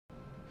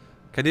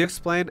Can you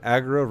explain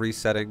aggro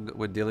resetting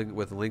when dealing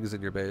with lings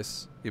in your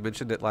base? You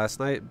mentioned it last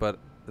night, but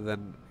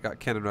then got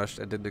cannon rushed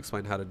and didn't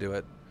explain how to do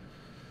it.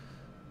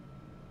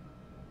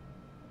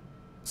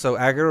 So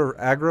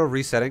aggro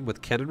resetting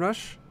with cannon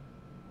rush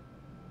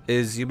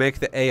is you make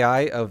the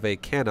AI of a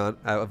cannon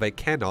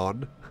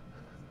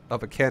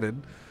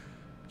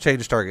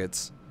change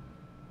targets.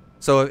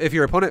 So if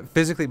your opponent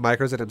physically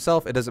micros it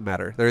himself, it doesn't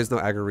matter. There is no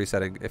aggro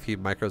resetting if he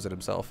micros it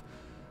himself.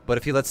 But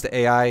if he lets the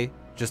AI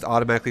just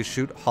automatically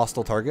shoot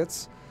hostile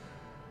targets,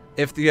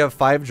 if you have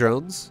 5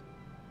 drones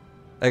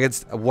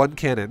against 1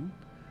 cannon,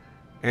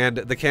 and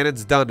the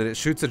cannon's done and it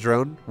shoots a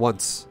drone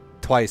once,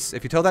 twice,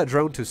 if you tell that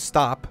drone to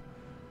stop,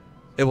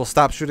 it will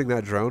stop shooting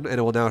that drone and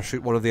it will now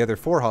shoot one of the other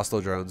 4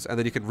 hostile drones. And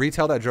then you can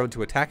retell that drone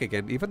to attack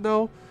again. Even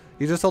though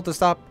you just told to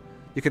stop,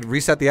 you can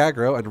reset the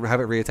aggro and have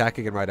it re-attack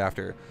again right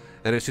after.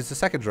 And it shoots the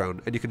second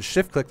drone. And you can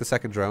shift click the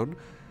second drone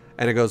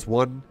and it goes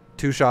 1,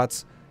 2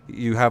 shots.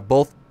 You have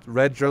both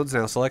red drones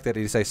now selected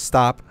and you say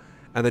stop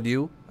and then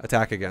you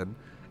attack again.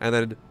 And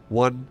then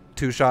 1,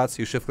 2 shots,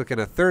 you shift click in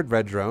a third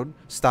red drone,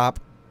 stop,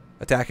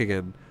 attack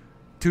again.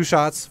 2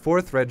 shots,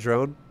 4th red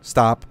drone,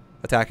 stop,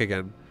 attack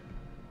again.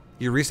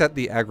 You reset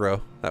the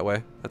aggro that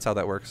way. That's how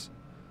that works.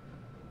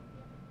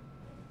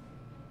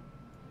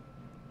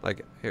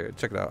 Like, here,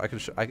 check it out. I can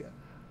show.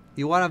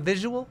 You want a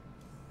visual?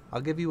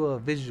 I'll give you a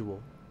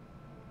visual.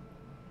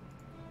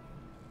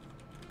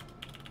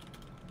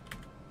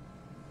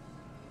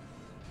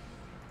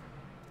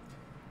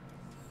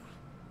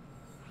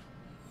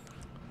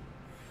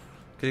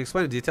 Can you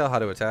explain in detail how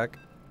to attack?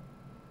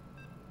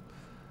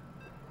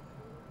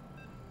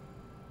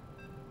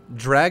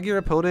 Drag your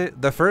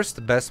opponent. The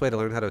first best way to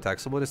learn how to attack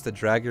someone is to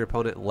drag your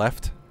opponent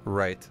left,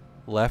 right,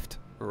 left,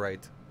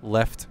 right,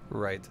 left,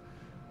 right.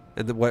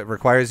 And then what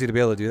requires you to be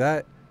able to do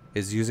that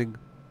is using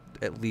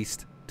at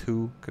least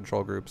 2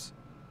 control groups.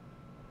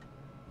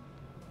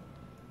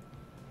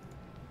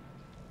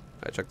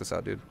 Alright, check this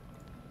out, dude.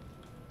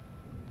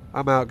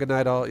 I'm out. Good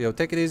night, all. Yo,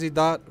 take it easy,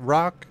 Dot.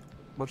 Rock.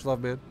 Much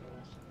love, man.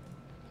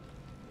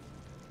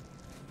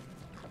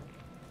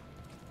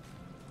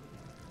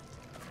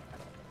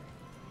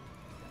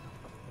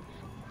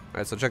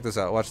 Alright, so check this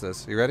out. Watch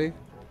this. You ready?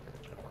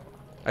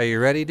 Are you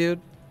ready,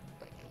 dude?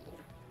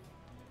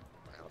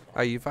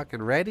 Are you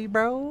fucking ready,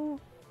 bro?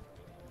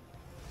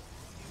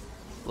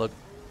 Look.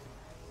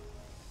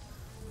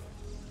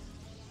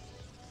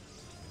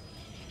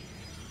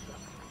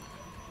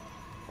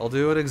 I'll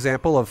do an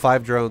example of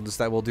 5 drones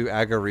that will do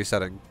aggro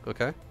resetting,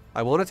 okay?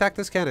 I won't attack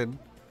this cannon.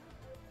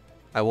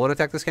 I won't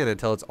attack this cannon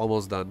until it's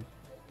almost done.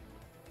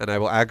 And I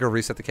will aggro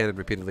reset the cannon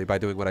repeatedly by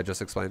doing what I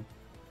just explained.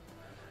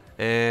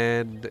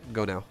 And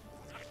go now.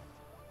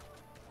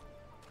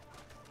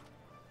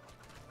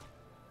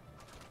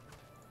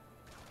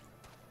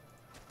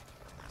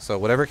 So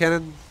whatever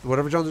cannon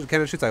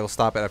shoots, I will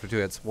stop it after 2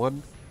 hits.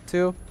 1,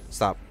 2,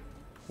 stop.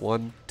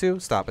 1, 2,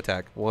 stop,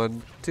 attack.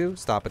 1, 2,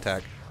 stop,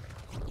 attack.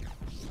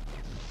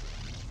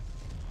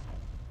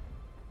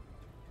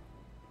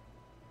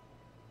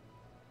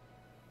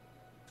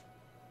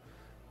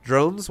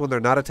 Drones, when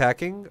they're not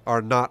attacking,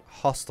 are not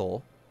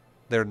hostile.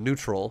 They're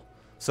neutral.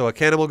 So a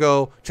cannon will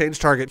go change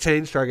target,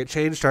 change target,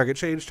 change target,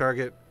 change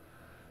target.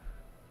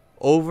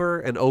 Over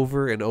and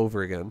over and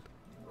over again.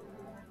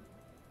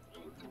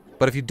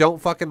 But if you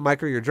don't fucking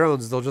micro your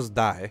drones, they'll just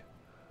die.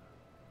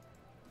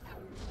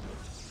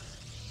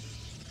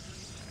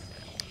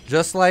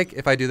 Just like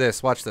if I do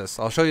this. Watch this.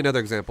 I'll show you another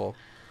example.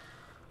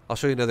 I'll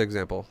show you another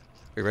example.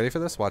 Are you ready for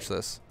this? Watch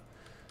this.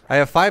 I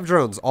have 5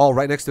 drones all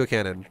right next to a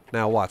cannon.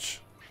 Now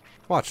watch.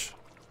 Watch.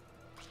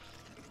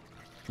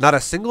 Not a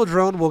single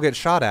drone will get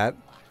shot at.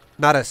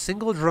 Not a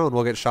single drone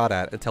will get shot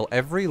at until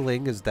every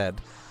ling is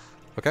dead.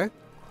 Okay?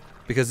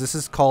 Because this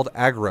is called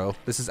aggro.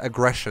 This is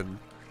aggression.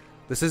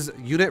 This is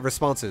unit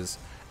responses.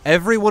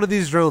 Every one of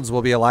these drones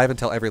will be alive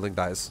until every ling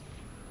dies.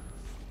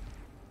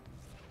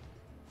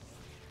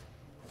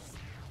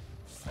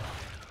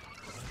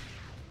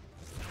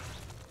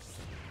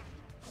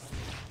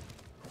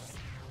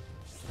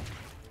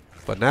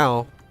 But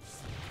now...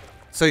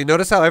 So you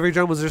notice how every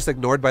drone was just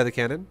ignored by the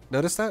cannon?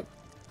 Notice that?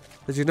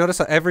 Did you notice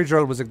how every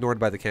drone was ignored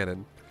by the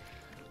cannon?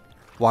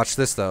 Watch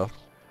this, though.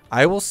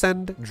 I will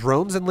send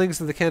drones and lings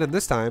to the cannon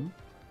this time,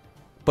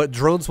 but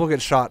drones will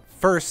get shot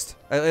first.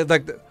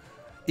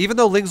 Even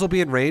though lings will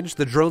be in range,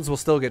 the drones will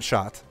still get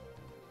shot.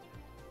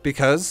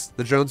 Because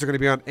the drones are going to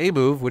be on a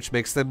move, which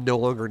makes them no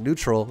longer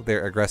neutral.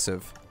 They're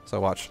aggressive. So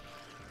watch.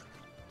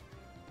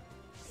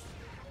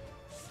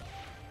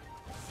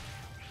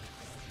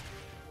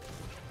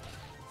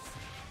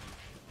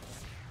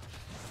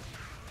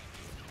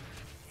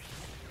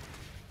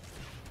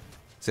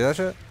 See that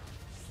shit?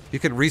 You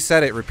can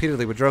reset it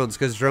repeatedly with drones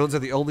because drones are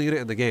the only unit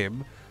in the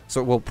game.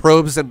 So, well,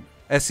 probes and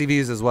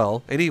SCVs as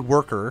well. Any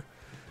worker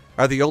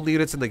are the only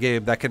units in the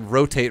game that can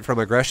rotate from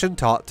aggression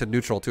to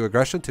neutral, to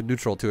aggression to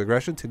neutral, to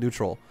aggression to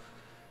neutral.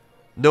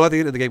 No other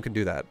unit in the game can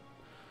do that.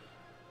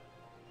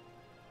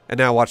 And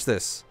now watch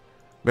this.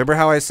 Remember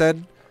how I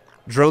said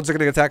drones are going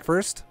to attack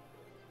first?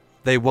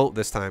 They won't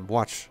this time.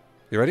 Watch.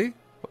 You ready?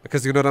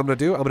 Because you know what I'm going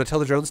to do? I'm going to tell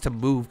the drones to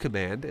move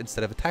command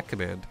instead of attack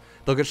command.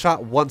 They'll get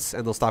shot once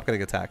and they'll stop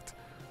getting attacked.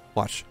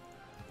 Watch.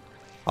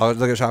 They'll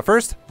get shot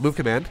first, move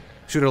command,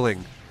 shoot a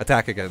ling,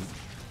 attack again.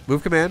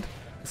 Move command,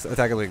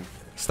 attack a ling.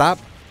 Stop.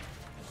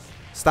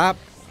 Stop.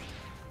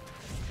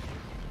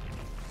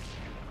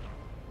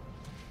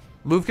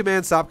 Move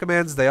commands, stop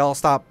commands, they all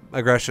stop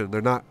aggression.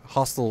 They're not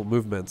hostile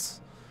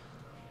movements.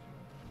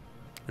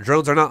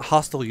 Drones are not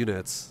hostile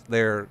units.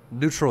 They're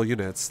neutral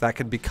units that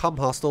can become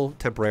hostile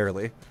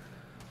temporarily.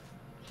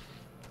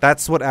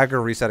 That's what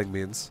aggro resetting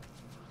means.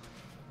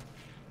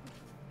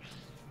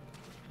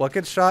 What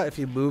gets shot if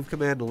you move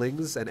command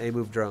lings and A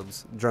move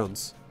drones?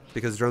 Drones.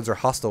 Because drones are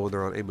hostile when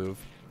they're on A move.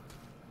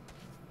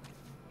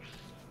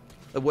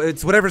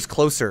 It's whatever's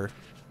closer.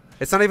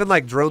 It's not even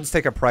like drones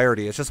take a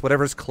priority. It's just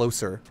whatever's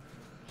closer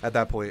at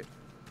that point.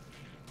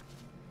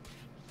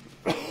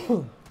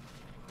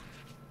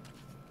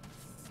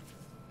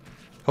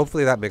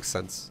 Hopefully that makes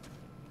sense.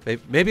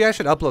 Maybe I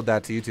should upload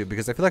that to YouTube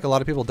because I feel like a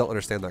lot of people don't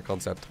understand that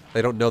concept.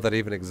 They don't know that it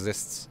even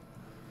exists.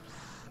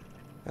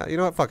 You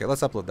know what? Fuck it.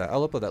 Let's upload that.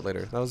 I'll upload that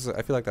later.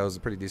 I feel like that was a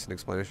pretty decent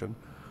explanation.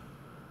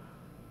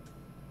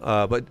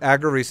 But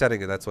aggro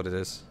resetting, that's what it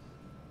is.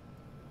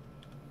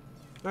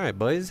 Alright,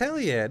 boys. Hell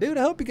yeah, dude.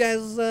 I hope you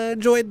guys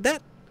enjoyed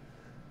that.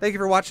 Thank you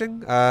for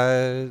watching.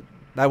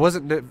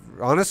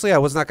 Honestly, I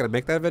was not going to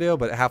make that video,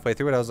 but halfway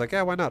through it, I was like,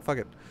 yeah, why not? Fuck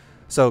it.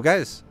 So,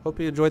 guys, hope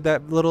you enjoyed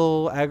that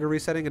little aggro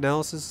resetting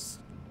analysis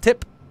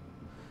tip.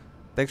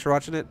 Thanks for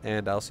watching it,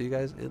 and I'll see you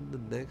guys in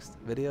the next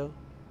video.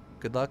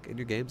 Good luck in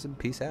your games, and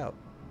peace out.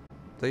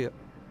 See ya.